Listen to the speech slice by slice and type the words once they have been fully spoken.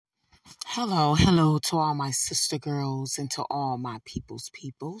Hello to all my sister girls and to all my peoples.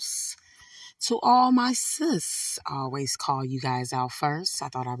 To all my sis, I always call you guys out first. I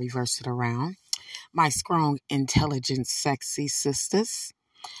thought I'd reverse it around. My strong, intelligent, sexy sisters.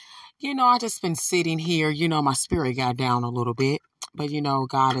 I just been sitting here. My spirit got down a little bit. But,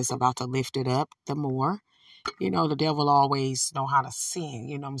 God is about to lift it up the more. The devil always know how to send,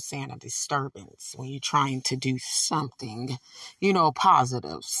 what I'm saying, a disturbance when you're trying to do something,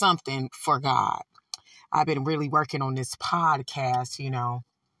 positive, something for God. I've been really working on this podcast,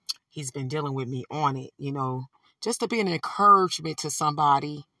 he's been dealing with me on it, just to be an encouragement to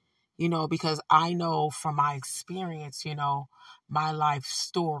somebody, because I know from my experience, my life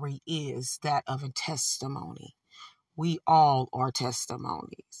story is that of a testimony. We all are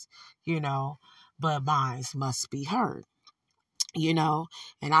testimonies, but mine must be heard,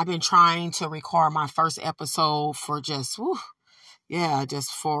 and I've been trying to record my first episode for I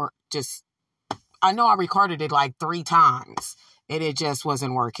know I recorded it like 3 times and it just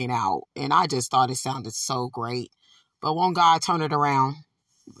wasn't working out. And I just thought it sounded so great. But won't God turn it around?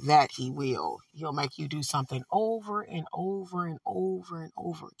 That he will. He'll make you do something over and over and over and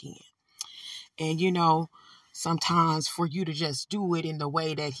over again. And sometimes for you to just do it in the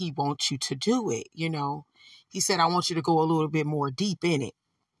way that he wants you to do it, he said, I want you to go a little bit more deep in it.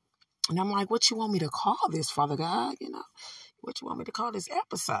 And I'm like, what you want me to call this, Father God? What you want me to call this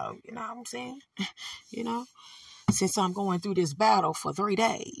episode? You know what I'm saying? Since I'm going through this battle for 3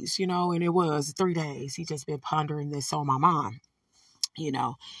 days, and it was 3 days. He just been pondering this on my mind,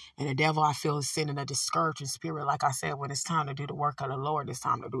 and the devil, I feel, is sending a discouraging spirit. Like I said, when it's time to do the work of the Lord, it's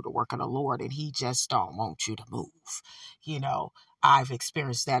time to do the work of the Lord. And he just don't want you to move. I've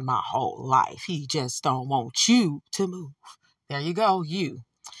experienced that my whole life. He just don't want you to move. There you go, you.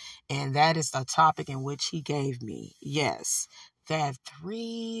 And that is the topic in which he gave me. Yes, that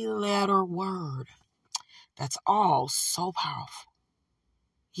 3-letter word. That's all so powerful.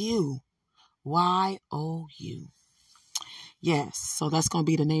 You. Y-O-U. Yes, so that's going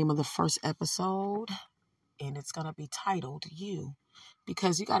to be the name of the first episode. And it's going to be titled You.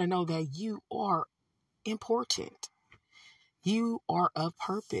 Because you got to know that you are important. You are of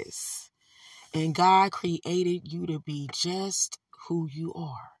purpose. And God created you to be just who you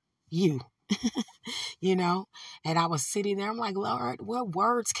are. You. And I was sitting there, I'm like, Lord, what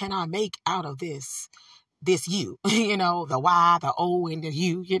words can I make out of this you, the Y, the O, and the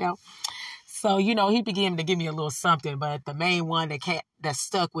U, So, he began to give me a little something, but the main one that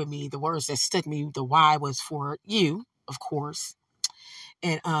stuck with me, the words that stuck me, the Y was for you, of course.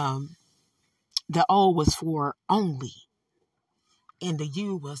 And the O was for only. And the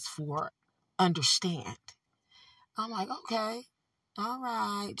U was for understand. I'm like, okay, all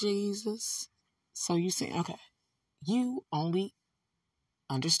right, Jesus. So you say, okay, you only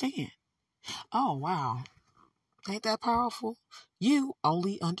understand. Oh, wow. Ain't that powerful? You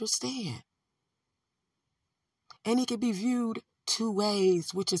only understand. And it can be viewed 2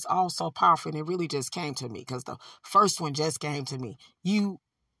 ways, which is also powerful. And it really just came to me because the first one just came to me. You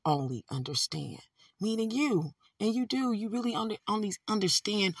only understand. Meaning you. And you do. You really only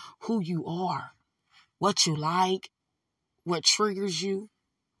understand who you are. What you like. What triggers you.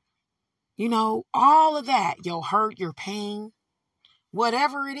 All of that. Your hurt, your pain.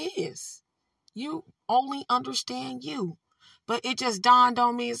 Whatever it is. You only understand you. But it just dawned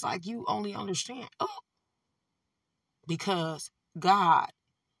on me. It's like you only understand. Oh. Because God,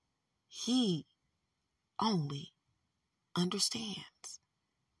 he only understands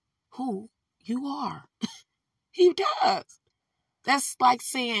who you are. He does. That's like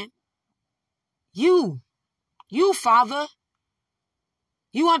saying, you, Father,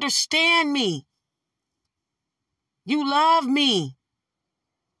 you understand me. You love me.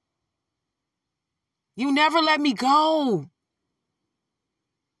 You never let me go.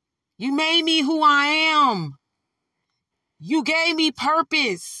 You made me who I am. You gave me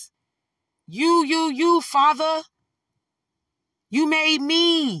purpose. You, Father. You made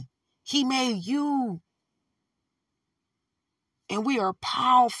me. He made you. And we are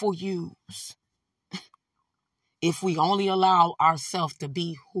powerful yous if we only allow ourselves to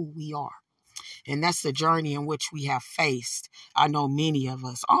be who we are. And that's the journey in which we have faced. I know many of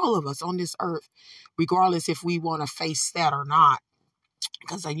us, all of us on this earth, regardless if we want to face that or not.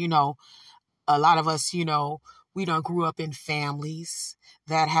 Because, a lot of us, we don't grew up in families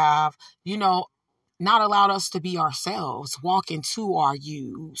that have, not allowed us to be ourselves, walk into our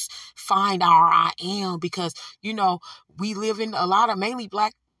yous, find our I am, because, we live in a lot of mainly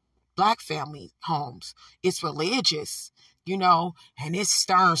black family homes. It's religious. and it's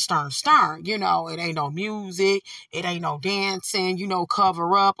stern, stern, stern. It ain't no music. It ain't no dancing,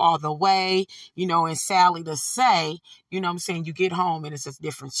 cover up all the way, and sadly to say, I'm saying, you get home and it's a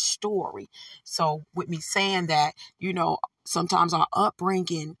different story. So with me saying that, sometimes our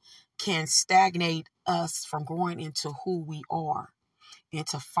upbringing can stagnate us from growing into who we are,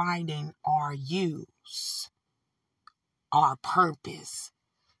 into finding our use, our purpose,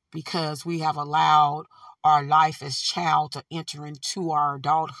 because we have allowed our life as child to enter into our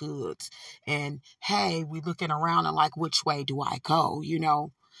adulthoods. And hey, we looking around and like, which way do I go?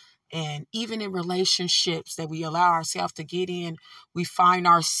 And even in relationships that we allow ourselves to get in, we find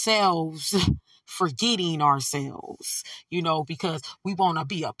ourselves forgetting ourselves, because we want to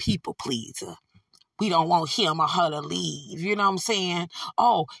be a people pleaser. We don't want him or her to leave. You know what I'm saying?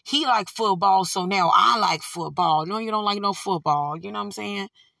 Oh, he like football, so now I like football. No, you don't like no football. You know what I'm saying?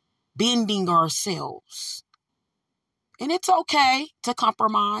 Bending ourselves. And it's okay to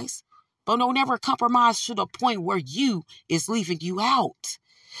compromise, but don't never compromise to the point where you is leaving you out.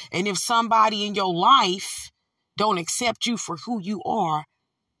 And if somebody in your life don't accept you for who you are,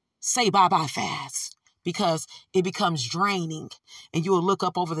 say bye-bye fast, because it becomes draining. And you'll look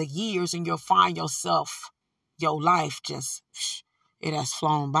up over the years and you'll find yourself, your life just, it has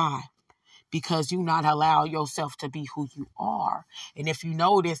flown by, because you not allow yourself to be who you are. And if you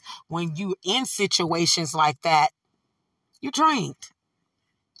notice, when you in situations like that, you're drained.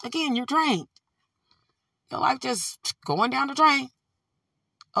 Again, you're drained. Your life just going down the drain.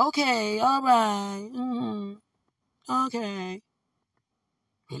 Okay, all right. Okay.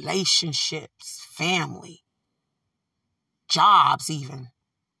 Relationships, family, jobs even,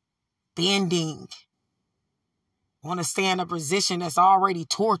 bending. Want to stay in a position that's already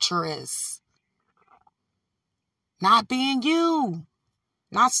torturous. Not being you.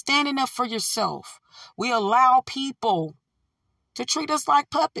 Not standing up for yourself. We allow people to treat us like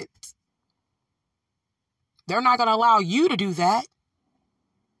puppets. They're not going to allow you to do that.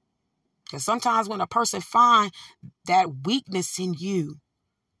 Because sometimes when a person finds that weakness in you,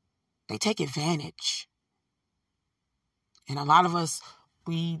 they take advantage. And a lot of us,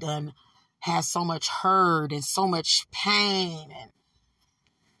 we done had so much hurt and so much pain. And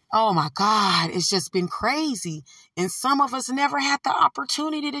oh my God, it's just been crazy. And some of us never had the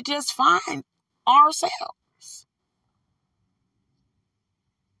opportunity to just find ourselves.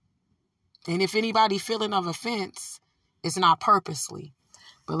 And if anybody feeling of offense, it's not purposely.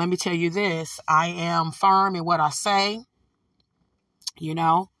 But let me tell you this, I am firm in what I say,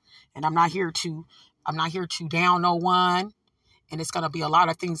 and I'm not here to down no one. And it's going to be a lot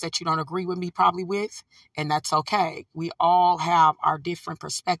of things that you don't agree with me probably with. And that's okay. We all have our different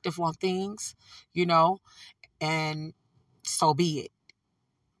perspective on things, and so be it.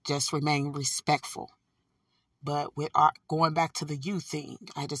 Just remain respectful. But with going back to the you thing,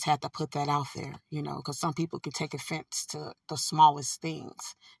 I just had to put that out there, because some people can take offense to the smallest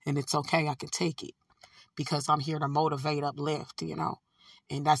things. And it's okay. I can take it, because I'm here to motivate, uplift,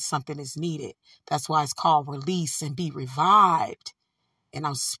 and that's something that's needed. That's why it's called release and be revived. And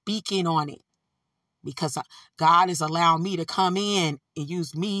I'm speaking on it, because God is allowing me to come in and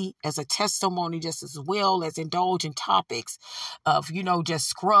use me as a testimony, just as well as indulge in topics of, just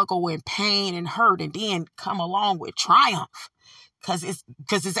struggle and pain and hurt, and then come along with triumph, because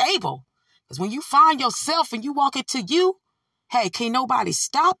it's able. Because when you find yourself and you walk into you, hey, can't nobody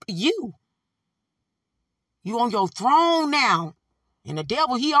stop you. You on your throne now. And the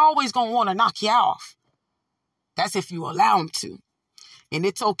devil, he always going to want to knock you off. That's if you allow him to. And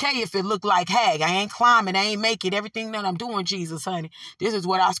it's okay if it look like, hey, I ain't climbing, I ain't making everything that I'm doing, Jesus, honey. This is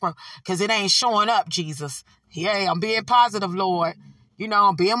what I scroll, because it ain't showing up, Jesus. Hey, I'm being positive, Lord.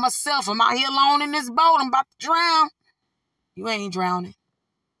 I'm being myself. I'm out here alone in this boat. I'm about to drown. You ain't drowning.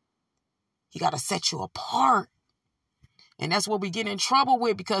 He got to set you apart. And that's what we get in trouble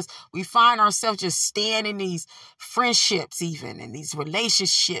with, because we find ourselves just staying in these friendships even, and these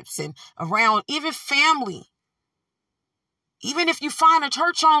relationships, and around even family. Even if you find a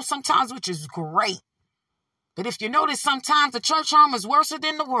church home sometimes, which is great. But if you notice, sometimes the church home is worse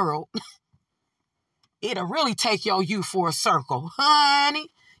than the world. It'll really take your youth for a circle. Honey,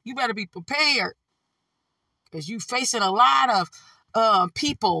 you better be prepared. Because you facing a lot of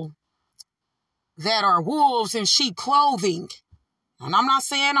people that are wolves in sheep clothing. And I'm not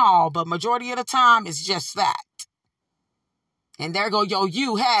saying all, but majority of the time, it's just that. And there go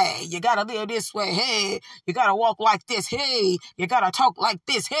you, hey, you got to live this way. Hey, you got to walk like this. Hey, you got to talk like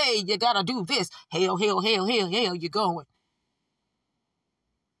this. Hey, you got to do this. Hell, you're going.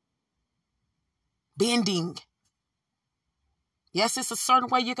 Bending. Yes, it's a certain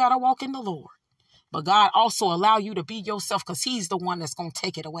way you got to walk in the Lord. But God also allow you to be yourself because he's the one that's going to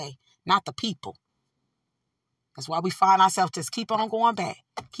take it away, not the people. That's why we find ourselves just keep on going back.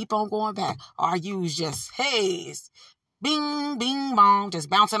 Keep on going back. Our use just, hey, it's bing, bing, bong, just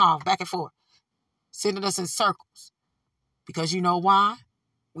bouncing off back and forth, sending us in circles. Because you know why?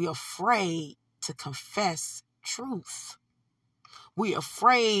 We're afraid to confess truth. We're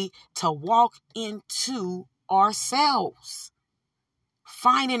afraid to walk into ourselves.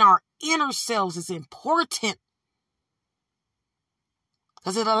 Finding our inner selves is important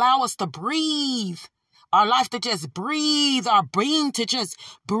because it allows us to breathe. Our life to just breathe, our being to just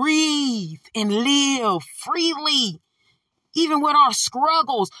breathe and live freely, even with our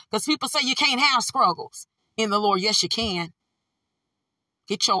struggles. Because people say you can't have struggles in the Lord. Yes, you can.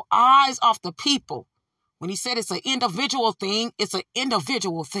 Get your eyes off the people. When he said it's an individual thing, it's an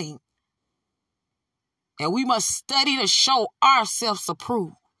individual thing. And we must study to show ourselves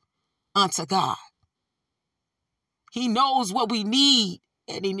approved unto God. He knows what we need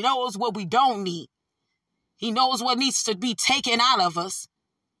and he knows what we don't need. He knows what needs to be taken out of us.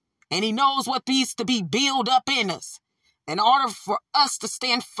 And he knows what needs to be built up in us in order for us to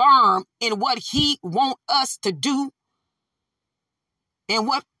stand firm in what he wants us to do and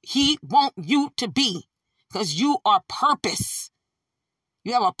what he wants you to be. Because you are purpose.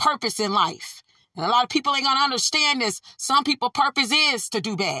 You have a purpose in life. And a lot of people ain't going to understand this. Some people's purpose is to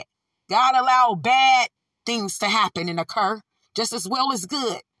do bad. God allowed bad things to happen and occur just as well as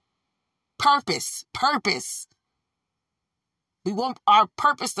good. Purpose. We want our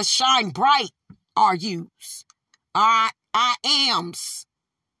purpose to shine bright, our yous, our I ams.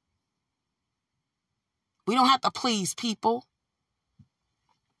 We don't have to please people.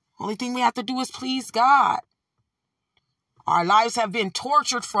 Only thing we have to do is please God. Our lives have been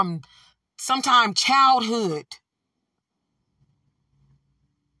tortured from sometime childhood.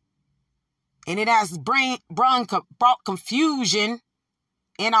 And it has brought confusion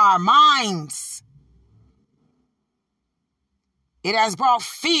in our minds. It has brought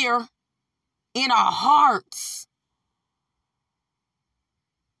fear in our hearts.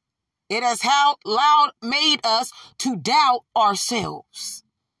 It has made us to doubt ourselves.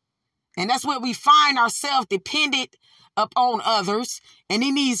 And that's where we find ourselves dependent upon others and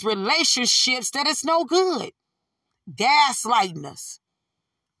in these relationships that is no good. Gaslighting us.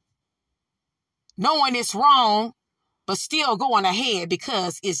 Knowing it's wrong, but still going ahead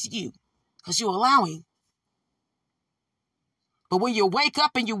because it's you. Because you're allowing. But when you wake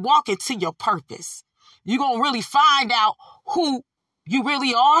up and you walk into your purpose, you're going to really find out who you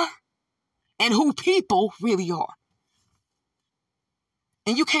really are and who people really are.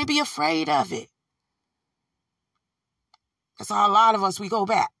 And you can't be afraid of it. That's how a lot of us, we go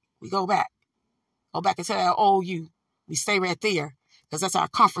back. Go back into that old you. We stay right there because that's our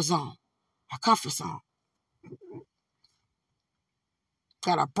comfort zone.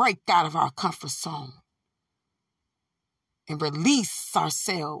 Got to break out of our comfort zone and release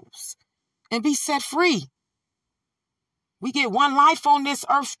ourselves and be set free. We get one life on this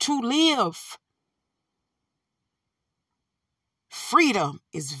earth to live. Freedom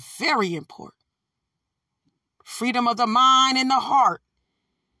is very important. Freedom of the mind and the heart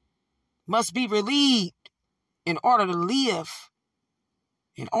must be relieved in order to live,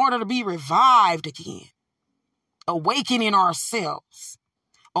 in order to be revived again. Awakening ourselves,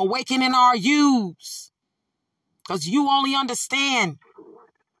 awakening our yous, because you only understand.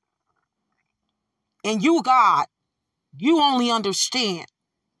 And you, God, you only understand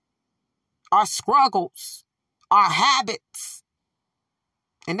our struggles, our habits.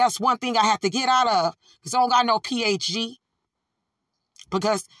 And that's one thing I have to get out of, because I don't got no PhD.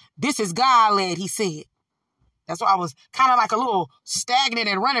 Because this is God-led, he said. That's why I was kind of like a little stagnant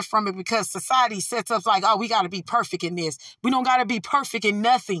and running from it, because society sets up like, oh, we got to be perfect in this. We don't got to be perfect in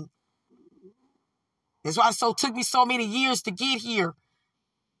nothing. That's why it took me so many years to get here.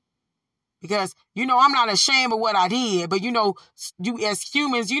 Because, I'm not ashamed of what I did. But, you as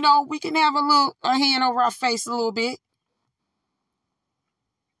humans, we can have a hand over our face a little bit.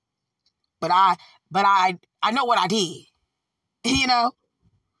 But I know what I did,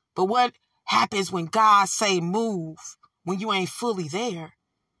 But what happens when God say move when you ain't fully there?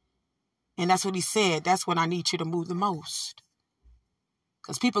 And that's what he said. That's when I need you to move the most.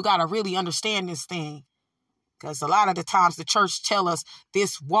 Because people got to really understand this thing. Because a lot of the times the church tell us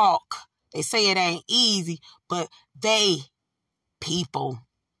this walk, they say it ain't easy, but people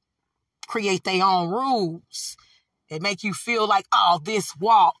create their own rules. They make you feel like, oh, this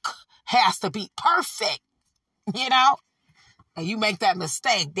walk has to be perfect, And you make that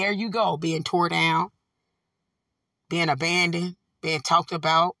mistake. There you go, being tore down, being abandoned, being talked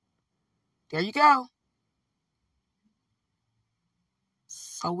about, There you go.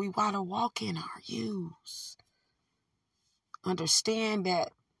 So we want to walk in our use. Understand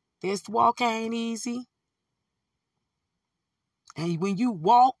that this walk ain't easy. And when you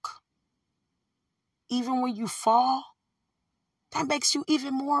walk, even when you fall, that makes you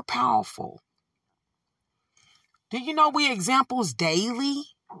even more powerful. Do you know we examples daily?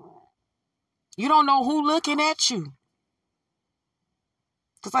 You don't know who looking at you.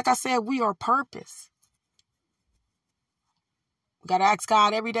 Because like I said, we are purpose. We got to ask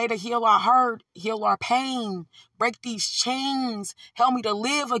God every day to heal our hurt, heal our pain, break these chains, help me to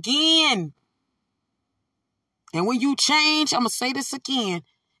live again. And when you change, I'm going to say this again,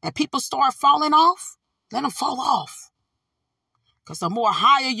 and people start falling off, let them fall off. Because the more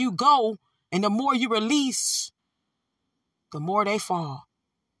higher you go and the more you release, the more they fall.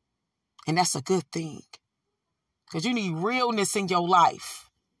 And that's a good thing. Because you need realness in your life.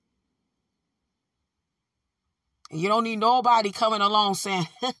 And you don't need nobody coming along saying,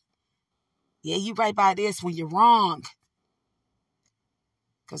 yeah, you right by this when you're wrong.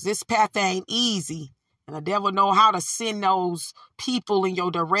 Because this path ain't easy. And the devil know how to send those people in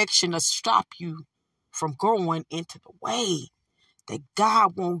your direction to stop you from going into the way that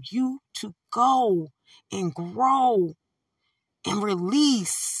God wants you to go and grow and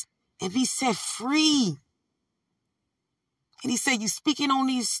release and be set free. And he said, you speaking on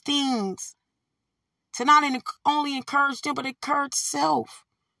these things to not only encourage them, but encourage self.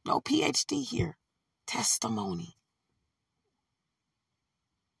 No PhD here. Testimony.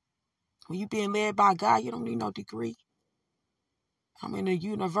 When you're being led by God, you don't need no degree. I'm in the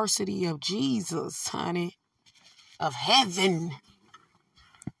University of Jesus, honey. Of heaven.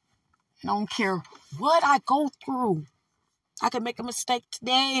 I don't care what I go through. I can make a mistake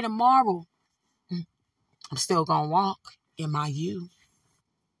today, tomorrow. I'm still going to walk in my you.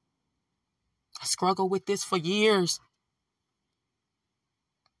 I struggled with this for years.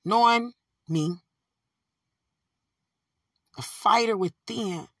 Knowing me. A fighter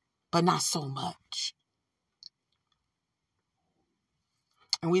within, but not so much.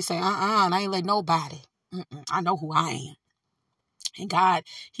 And we say, I ain't let nobody. I know who I am. And God,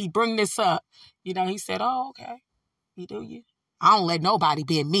 he bring this up. You know, he said, oh, okay. You do you. I don't let nobody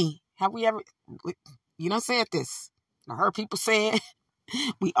be me. Have we ever, you done said this. I heard people say it.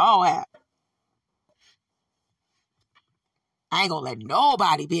 We all have. I ain't gonna let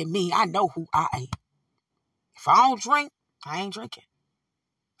nobody be me. I know who I am. If I don't drink, I ain't drinking.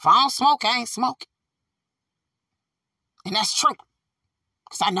 If I don't smoke, I ain't smoking. And that's true.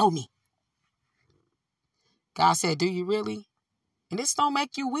 Because I know me. God said, do you really? And this don't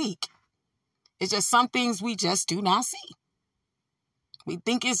make you weak. It's just some things we just do not see. We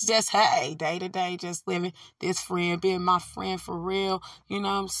think it's just, hey, day to day, just living. This friend being my friend for real. You know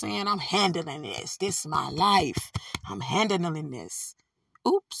what I'm saying? I'm handling this. This is my life. I'm handling this.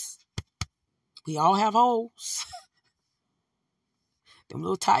 Oops. We all have holes. Them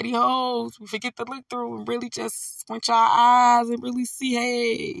little tiny holes. We forget to look through and really just squint our eyes and really see,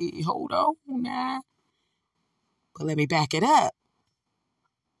 hey, hold on now. But let me back it up.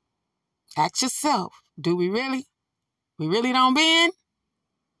 Ask yourself, do we really? We really don't bend?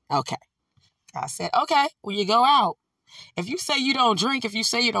 Okay. I said, okay, when you go out, if you say you don't drink, if you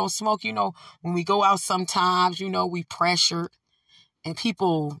say you don't smoke, you know, when we go out sometimes, you know, we pressured and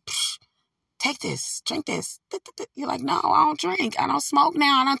people, take this, drink this. You're like, no, I don't drink. I don't smoke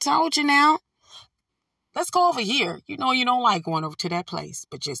now. I done told you now. Let's go over here. You know, you don't like going over to that place,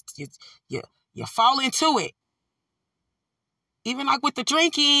 but just you fall into it. Even like with the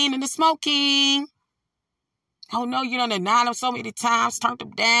drinking and the smoking. Oh, no, you done denied them so many times, turned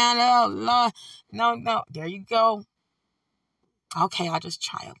them down. Oh, Lord. No. There you go. Okay, I'll just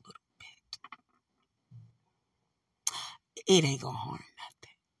try a little bit. It ain't going to harm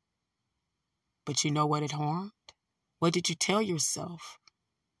nothing. But you know what it harmed? What did you tell yourself?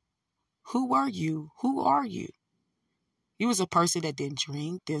 Who were you? Who are you? You was a person that didn't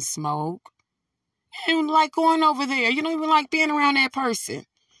drink, didn't smoke. You didn't like going over there. You don't even like being around that person.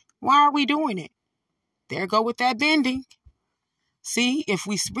 Why are we doing it? There go with that bending. See, if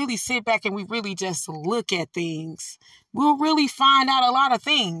we really sit back and we really just look at things, we'll really find out a lot of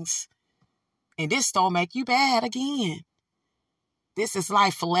things. And this don't make you bad again. This is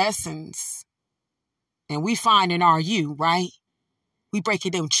life lessons. And we finding our you, right? We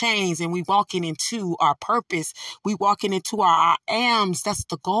breaking them chains and we walking into our purpose. We walking into our I ams. That's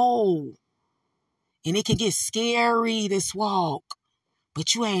the goal. And it can get scary, this walk.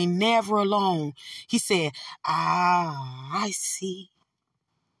 But you ain't never alone. He said, I see.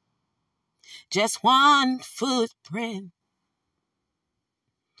 Just one footprint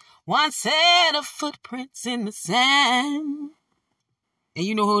One set of footprints in the sand. And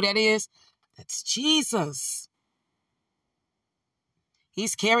you know who that is? That's Jesus.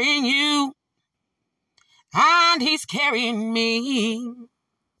 He's carrying you. And he's carrying me.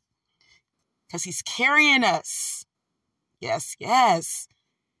 Because he's carrying us. Yes, yes.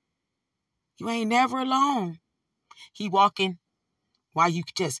 You ain't never alone. He walking while you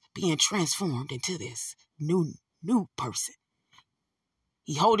just being transformed into this new person.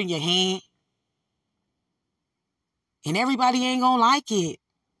 He holding your hand. And everybody ain't gonna like it.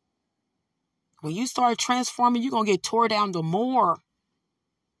 When you start transforming, you're gonna get tore down the more.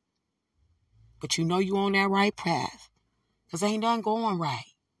 But you know you on that right path. Because ain't nothing going right.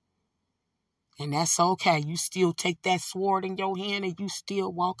 And that's okay. You still take that sword in your hand and you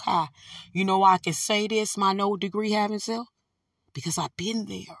still walk high. You know why I can say this, my no degree having self? Because I've been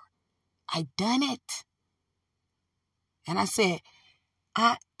there. I done it. And I said,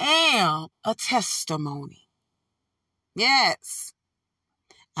 I am a testimony. Yes.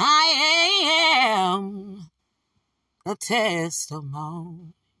 I am a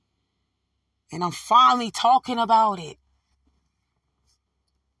testimony. And I'm finally talking about it.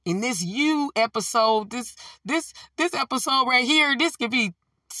 In this episode, this episode right here, this could be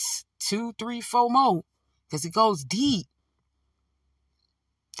 2, 3, 4 more. Because it goes deep.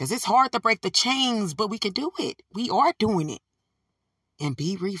 Because it's hard to break the chains, but we can do it. We are doing it. And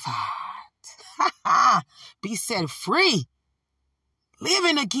be revived. Be set free.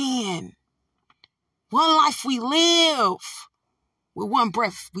 Living again. One life we live. With one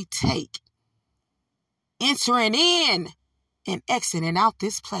breath we take. Entering in and exiting out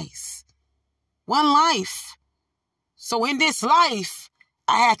this place. One life. So in this life,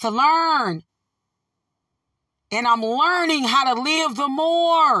 I had to learn. And I'm learning how to live the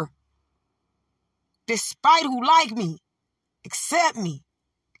more. Despite who like me, accept me,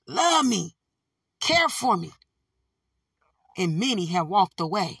 love me, care for me. And many have walked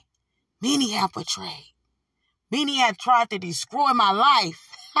away. Many have betrayed. Many have tried to destroy my life.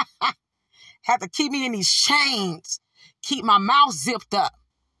 Have to keep me in these chains. Keep my mouth zipped up.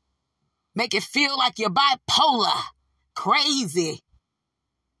 Make it feel like you're bipolar. Crazy.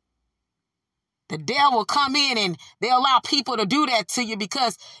 The devil come in and they allow people to do that to you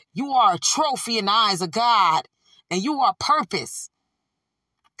because you are a trophy in the eyes of God. And you are purpose.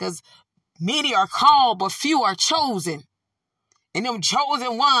 Because many are called, but few are chosen. And them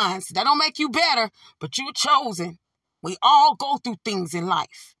chosen ones, that don't make you better, but you're chosen. We all go through things in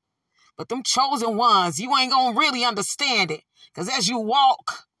life. But them chosen ones, you ain't going to really understand it. Because as we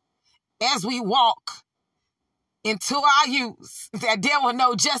walk into our use, that devil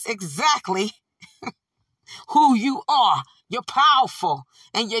know just exactly who you are. You're powerful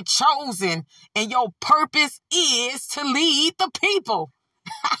and you're chosen. And your purpose is to lead the people.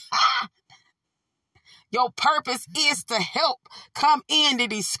 Your purpose is to help come in to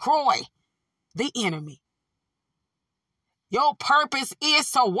destroy the enemy. Your purpose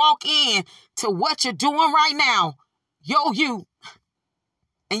is to walk in to what you're doing right now. You.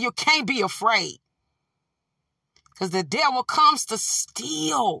 And you can't be afraid. Because the devil comes to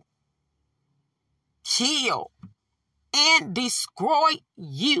steal, kill, and destroy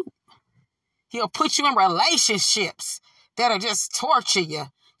you. He'll put you in relationships that'll just torture you.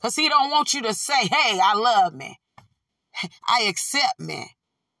 Because he don't want you to say, hey, I love me. I accept me.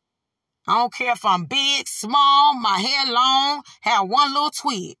 I don't care if I'm big, small, my hair long, have one little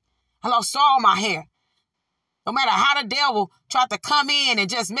twig. I lost all my hair. No matter how the devil tried to come in and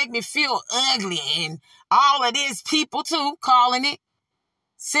just make me feel ugly and all of these people too, calling it,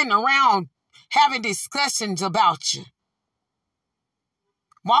 sitting around having discussions about you.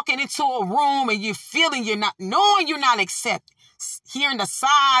 Walking into a room and you feeling you're not, knowing you're not accepted. Hearing the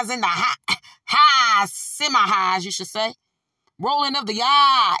sighs and the highs, semi-highs, you should say. Rolling of the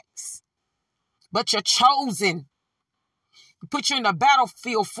eyes. But you're chosen. He put you in the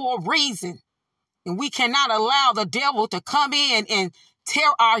battlefield for a reason. And we cannot allow the devil to come in and tear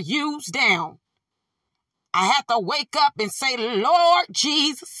our youths down. I have to wake up and say, Lord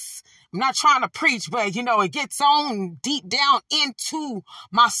Jesus. I'm not trying to preach, but, it gets on deep down into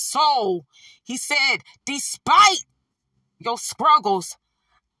my soul. He said, despite your struggles,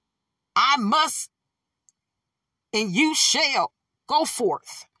 I must and you shall go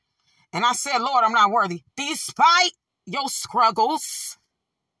forth. And I said, Lord, I'm not worthy. Despite your struggles,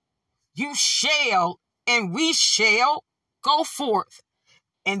 you shall and we shall go forth.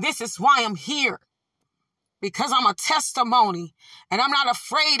 And this is why I'm here. Because I'm a testimony. And I'm not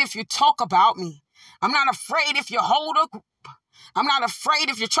afraid if you talk about me. I'm not afraid if you hold a group. I'm not afraid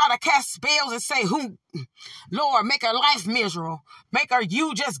if you try to cast spells and say, who, Lord, make her life miserable. Make her,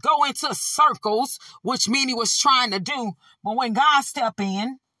 you just go into circles, which mean he was trying to do. But when God step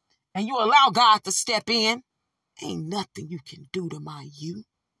in and you allow God to step in, ain't nothing you can do to my you.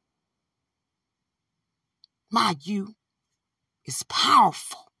 My you is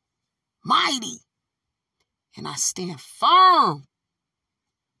powerful, mighty, and I stand firm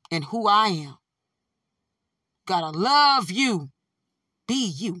in who I am. Gotta love you, be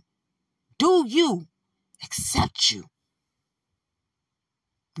you, do you, accept you,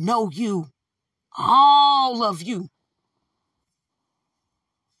 know you, all of you.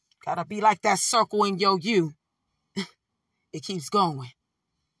 Gotta be like that circle in your you. It keeps going.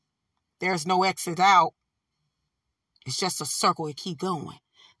 There's no exit out. It's just a circle. It keeps going.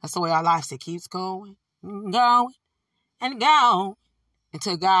 That's the way our lives, it keeps going, going, and going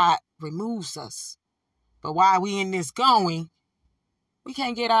until God removes us. But while we in this going, we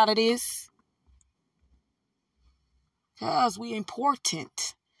can't get out of this because we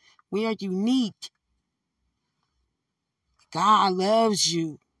important. We are unique. God loves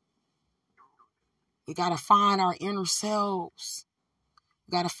you. We got to find our inner selves.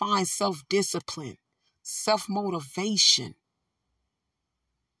 We got to find self-discipline, self-motivation,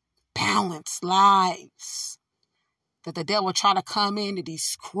 balanced lives that the devil try to come in to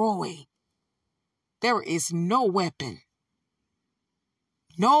destroy. There is no weapon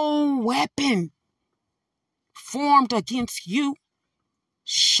formed against you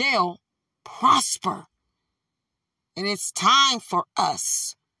shall prosper. And it's time for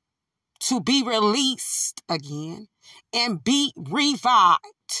us to be released again and be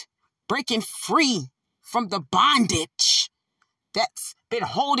revived, breaking free from the bondage that's been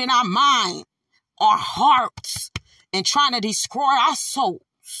holding our mind, our hearts, and trying to destroy our souls.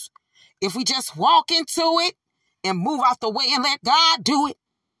 If we just walk into it and move out the way and let God do it,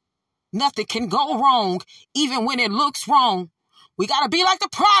 nothing can go wrong, even when it looks wrong. We got to be like the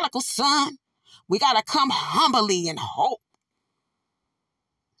prodigal son. We got to come humbly and hope.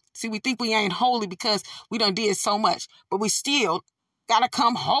 See, we think we ain't holy because we done did so much, but we still got to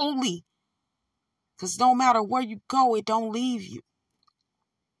come holy. Because no matter where you go, it don't leave you.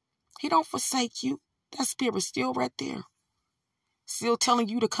 He don't forsake you. That spirit's still right there. Still telling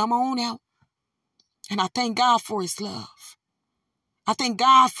you to come on out. And I thank God for his love. I thank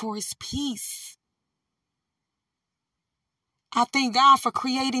God for his peace. I thank God for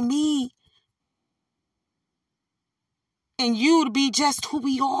creating me and you to be just who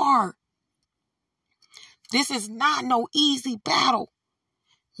we are. This is not no easy battle.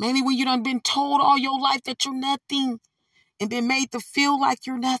 Maybe when you done been told all your life that you're nothing and been made to feel like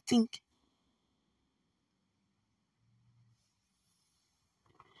you're nothing.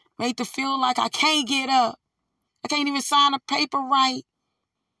 Made to feel like I can't get up. I can't even sign a paper right.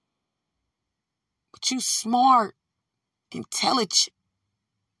 But you smart, intelligent,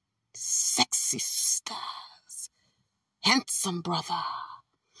 sexy stars, handsome brother,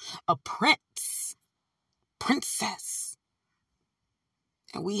 a prince, princess.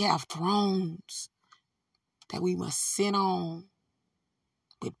 And we have thrones that we must sit on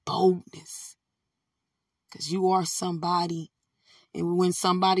with boldness. Because you are somebody. And when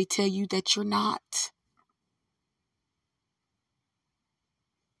somebody tell you that you're not,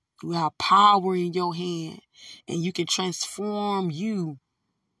 you have power in your hand. And you can transform you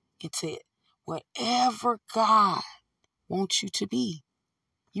into whatever God wants you to be.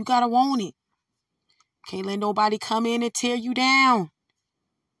 You got to want it. Can't let nobody come in and tear you down.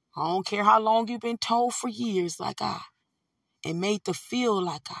 I don't care how long you've been told for years like I, and made to feel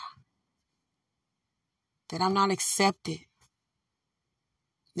like I, that I'm not accepted.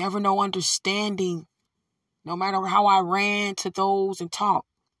 Never no understanding. No matter how I ran to those and talked,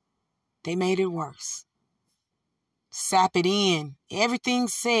 they made it worse. Sap it in. Everything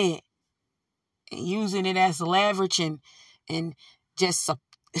said. And using it as leverage and just,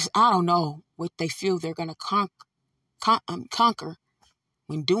 I don't know what they feel they're going to conquer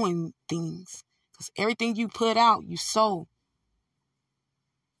when doing things. Because everything you put out, you sow.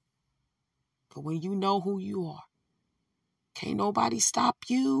 But when you know who you are, can't nobody stop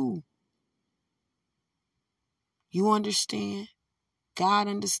you. You understand. God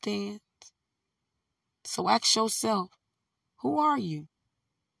understands. So ask yourself, who are you?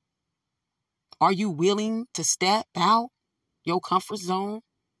 Are you willing to step out your comfort zone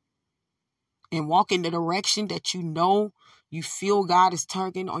and walk in the direction that you feel God is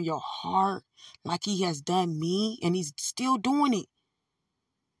tugging on your heart like he has done me, and he's still doing it?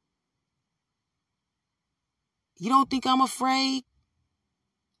 You don't think I'm afraid?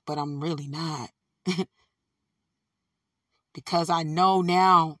 But I'm really not. because I know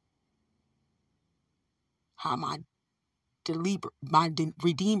now how my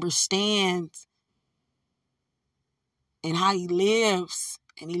Redeemer stands and how he lives,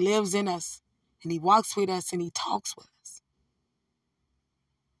 and he lives in us, and he walks with us, and he talks with us.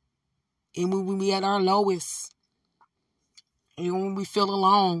 And when we at our lowest, and when we feel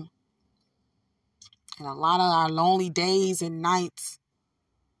alone, and a lot of our lonely days and nights,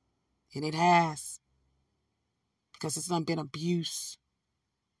 and it has, because it's been abuse,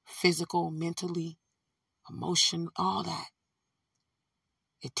 physical, mentally, emotion, all that.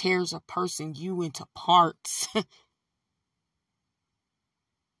 It tears a person, you, into parts. And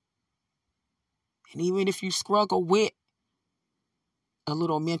even if you struggle with a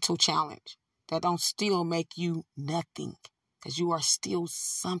little mental challenge, that don't still make you nothing, because you are still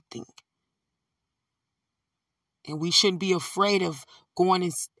something. And we shouldn't be afraid of going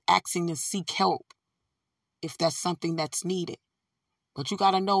and asking to seek help if that's something that's needed. But you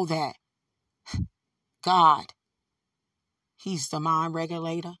got to know that God, he's the mind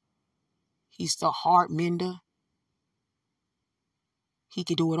regulator. He's the heart mender. He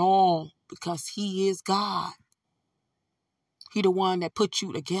can do it all because he is God. He the one that put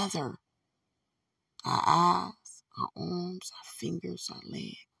you together. Our eyes, our arms, our fingers, our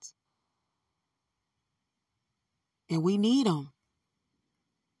legs. And we need him.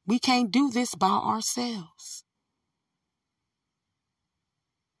 We can't do this by ourselves.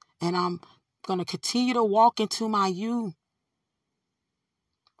 And I'm going to continue to walk into my you.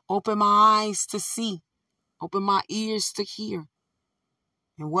 Open my eyes to see. Open my ears to hear.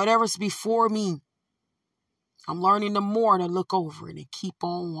 And whatever's before me, I'm learning the more to look over it and keep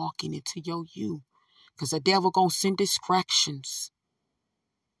on walking into your you. Because the devil going to send distractions.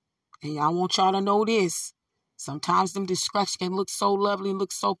 And I want y'all to know this. Sometimes them distractions can look so lovely and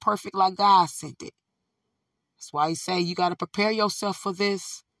look so perfect like God sent it. That's why he say you got to prepare yourself for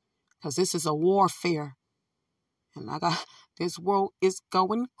this. Because this is a warfare. And this world is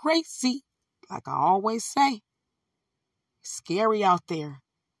going crazy. Like I always say. It's scary out there.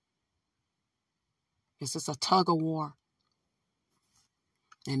 This is a tug of war.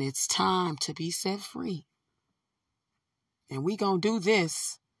 And it's time to be set free. And we going to do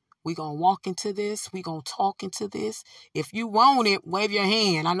this. We going to walk into this. We going to talk into this. If you want it, wave your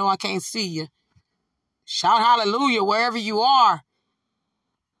hand. I know I can't see you. Shout hallelujah wherever you are.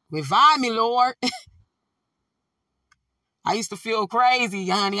 Revive me, Lord. I used to feel crazy,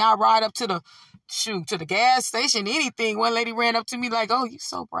 honey. I ride up to the gas station, anything. One lady ran up to me like, oh, you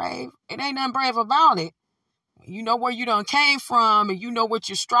so brave. It ain't nothing brave about it. You know where you done came from and you know what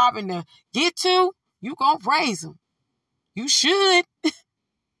you're striving to get to. You gonna praise him. You should.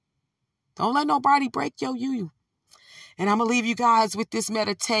 Don't let nobody break your you. And I'm going to leave you guys with this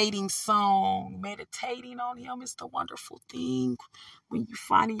meditating song. Meditating on him is the wonderful thing. When you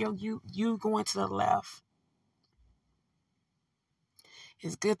find your you going to the left.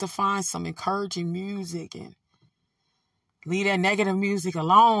 It's good to find some encouraging music and leave that negative music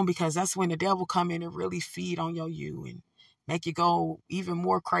alone, because that's when the devil come in and really feed on your you and make you go even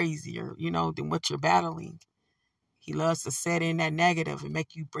more crazier, than what you're battling. He loves to set in that negative and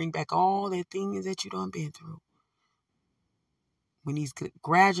make you bring back all the things that you done been through. When he's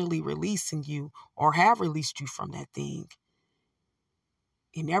gradually releasing you or have released you from that thing,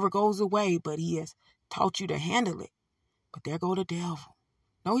 it never goes away, but he has taught you to handle it. But there go the devil.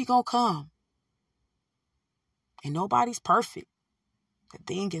 No, he gonna come. And nobody's perfect. The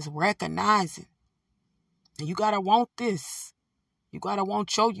thing is recognizing. And you gotta want this. You gotta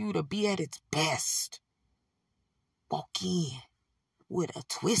want you to be at its best. Walk in with a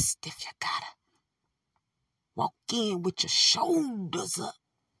twist if you gotta. Walk in with your shoulders up.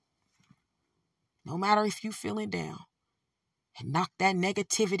 No matter if you feeling down. And knock that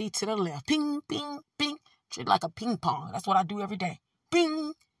negativity to the left. Ping, ping, ping. Treat like a ping pong. That's what I do every day.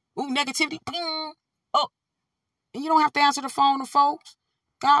 Ping. Ooh, negativity. Ping. Oh. And you don't have to answer the phone to folks.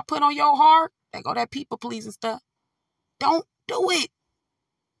 God put on your heart. There go that people pleasing stuff. Don't do it.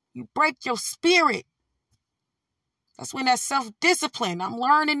 You break your spirit. That's when that self-discipline. I'm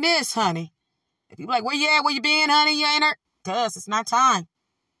learning this, honey. If you like, where you at? Where you been, honey? You ain't hurt. Cuz it's not time.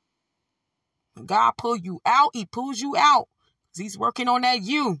 When God pull you out, he pulls you out. Because he's working on that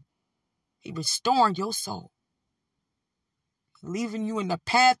you. He restoring your soul. Leaving you in the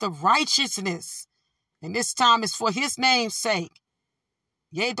path of righteousness. And this time is for his name's sake.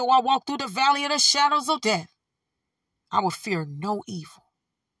 Yea, though I walk through the valley of the shadows of death, I will fear no evil.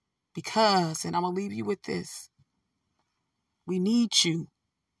 Because, and I'm going to leave you with this, we need you.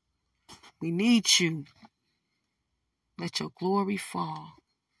 We need you. Let your glory fall.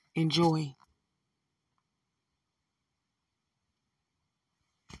 Enjoy.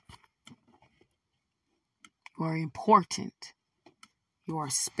 You are important. You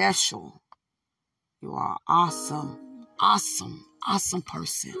are special. You are awesome, awesome, awesome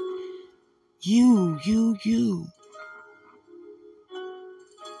person. You.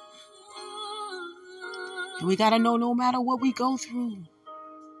 And we got to know no matter what we go through,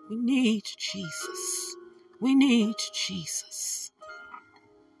 we need Jesus. We need Jesus.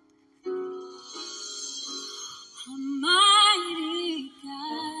 Almighty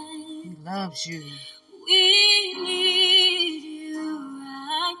God, He loves you. we need you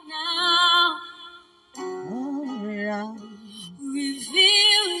right now. Oh, yeah.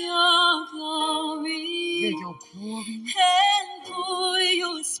 Reveal your glory. Reveal your glory. And pour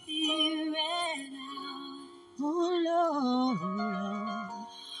your spirit out. Oh, Lord.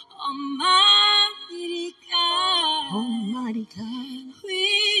 Almighty God. Almighty God. We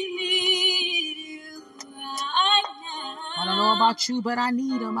need you right now. I don't know about you, but I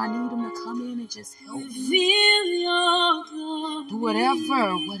need him. I need him to come in and just help me. Reveal your glory. Do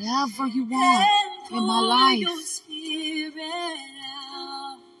whatever you want in my life.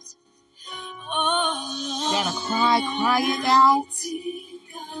 Oh, you gotta cry it out.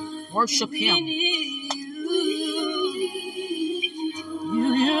 Worship him. We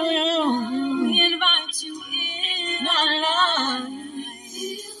invite you in our lives.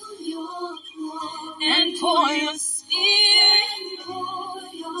 And pour your spirit.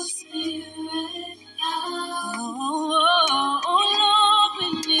 Oh, Lord, we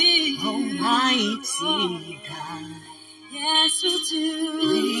need you. Almighty God. Yes, we do.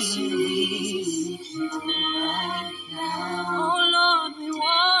 We need you right now. Oh, Lord, we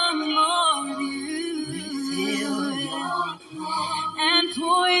want more of you. Reveal your glory. And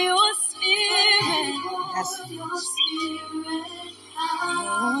pour your spirit. Yes. Your spirit.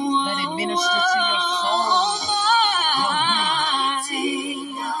 Let it minister to your soul.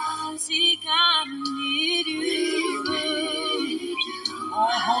 See, God, we need you. Oh,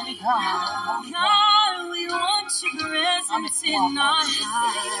 holy God. God, we want your presence in our lives.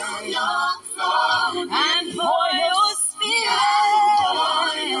 And pour your spirit.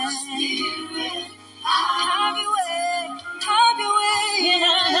 Have your way in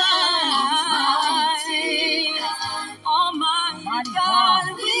our lives. Almighty God,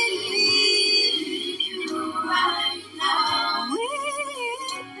 we need you right now. We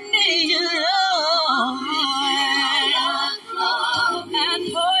need you, Lord. And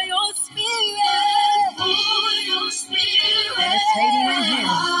pour your spirit. Meditating in him.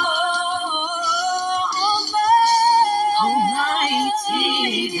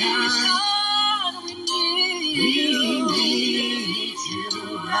 Almighty God. We need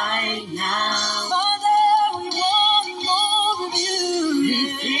you right now. Father, we want more of you.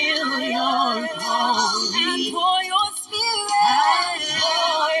 Reveal your glory. And pour your spirit. And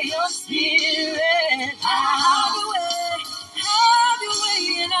pour your spirit out. Have your way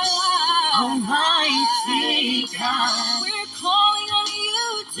in our lives. Almighty God. We're calling on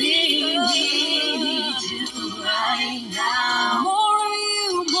you, We Jesus. need you right now. More of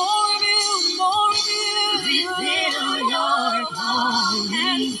you, more of you, more of you. Reveal your glory.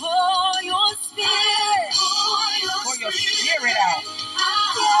 And pour your spirit. Pour your spirit out.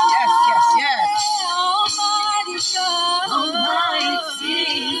 Yes. Almighty God. Almighty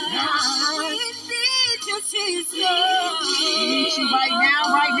God. We need you, Jesus. We need you right now,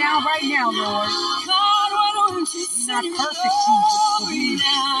 Lord. God, why don't you We're not send perfect, Jesus, but we glory need now?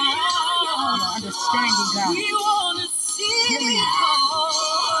 your understanding, God. We want to see Healing. you.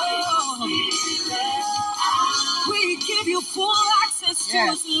 We give you full access to Yes.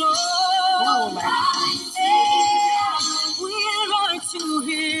 us, Lord. Full access. Yeah. We'd like to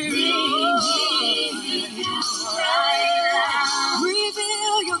hear you.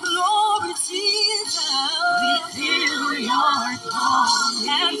 Reveal your glory, Jesus. Reveal your glory.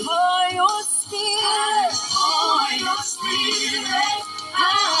 And pour your spirit. Pour your spirit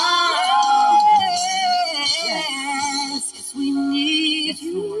out. Yes, 'cause we need Yes,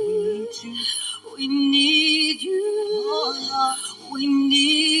 Lord, we need you. we need you. We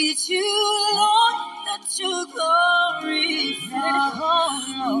need you, Lord. Let your glory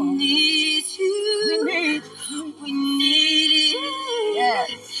fall. We need you. We need you.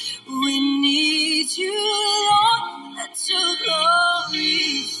 Yes. We need you, Lord. Let your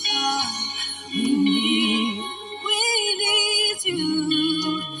glory fall. We need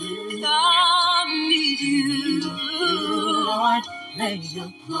you. God, we need you. Lord, let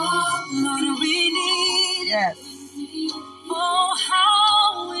your glory. Lord, we need you. Yes. Oh,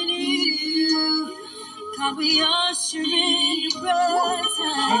 how we need you. God, we usher in your presence.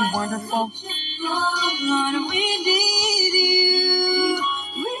 Ain't wonderful? Lord, we need you.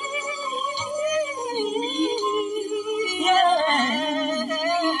 We need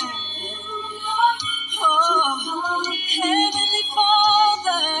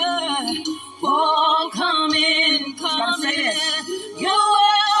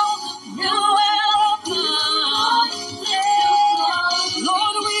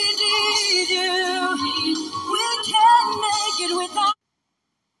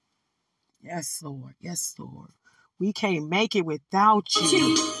Yes, Lord. We can't make it without you.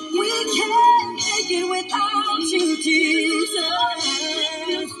 We can't make it without you, Jesus.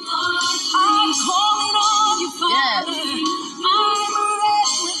 I'm calling on you, Father. Yes. I'm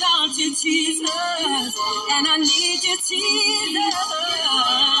wrecked without you, Jesus. And I need you, Jesus.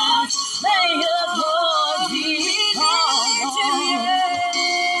 May your glory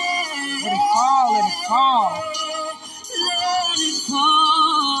Let it fall, let it fall. Let it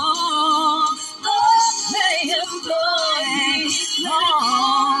fall. Lord, may your glory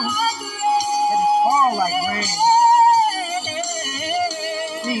fall. Let it fall like rain.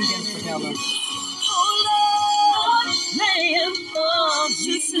 Sing, Isabella. Oh Lord, may your glory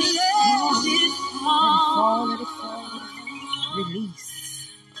just let it fall. Let it fall, let it fall. Release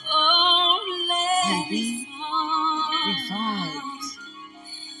Oh, let and be it fall. revived.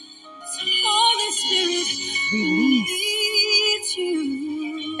 Holy Spirit, Release need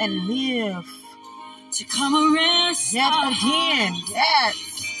you and live to come and rest yet our again. hearts. Yes.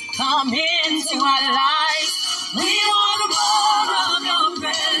 Come into our lives. We want more of your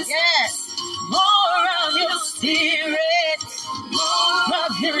presence. Yes. More of your spirit. More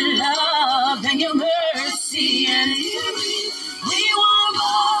of your love and your mercy and healing. We want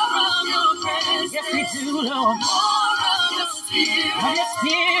more of your presence. Yes, we do, Lord. More of your spirit. Of your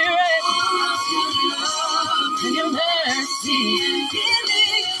spirit More of your love and your mercy. and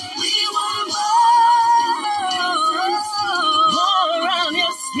healing. We want more. More of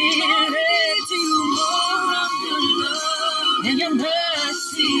your spirit More of your love and your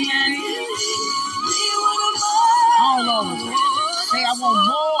mercy. and healing. We want more. All over. Say, I want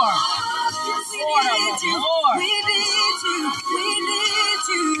more. Yes, we Lord, I need want you. more. We need you. We need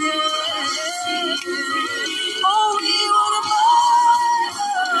you. Oh, we want more.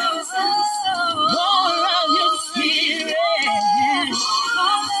 More of your spirit.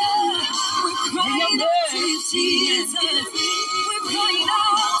 Father, we're crying out to you, Jesus. We're crying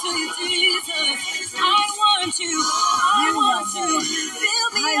out to you, Jesus. I want you. I want you. Fill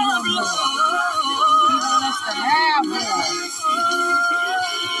me I up, want more. Lord. He wants us to have more.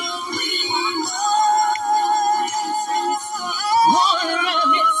 More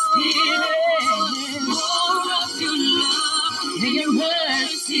of your spirit More of your love and your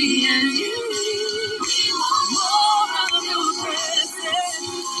mercy. and beauty. More of your presence.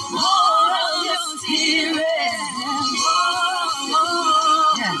 More of your spirit.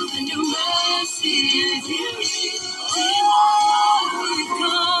 More of your mercy and beauty. We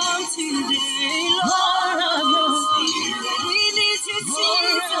come today, More of your Lord. We need you,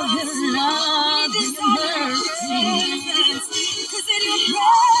 More of your Jesus. love We and your desire your mercy. presence. 'Cause in your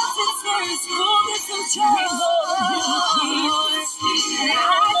presence there is fullness of joy. And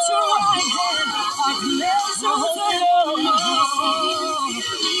at your right hand are pleasures evermore.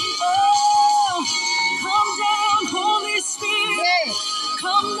 Oh, come down, Holy Spirit. Yes.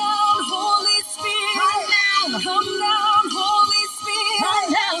 Come down, Holy Spirit. Come down. Come down, Holy Spirit. Come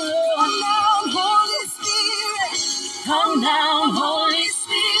down, Lord. Come down, Holy Spirit. Come down, Holy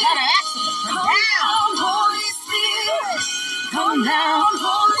Spirit. Gotta ask him to come Come down. down, Holy Spirit. Come down.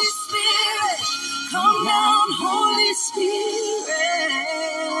 Holy Spirit. Come down, Holy Spirit.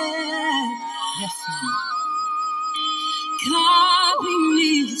 Yes, Lord. God, we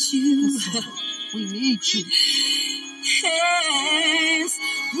need you. We need you. Yes,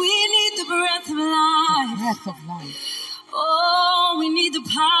 we need the breath of life. Breath of life. Oh, we need the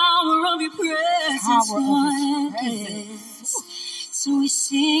power of your presence, Power of Lord. his presence. Yes. So we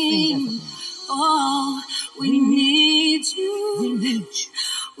sing, Sing, oh, we need you. We need you.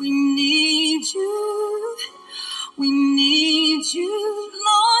 We need you. We need you.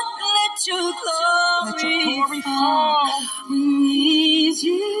 Lord, let your glory, Let your glory fall. We need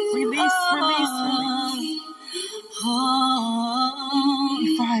you. Release, release, release. Oh,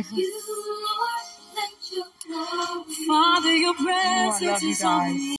 Revive us. Father, your Oh, I presence love you is on guys. me.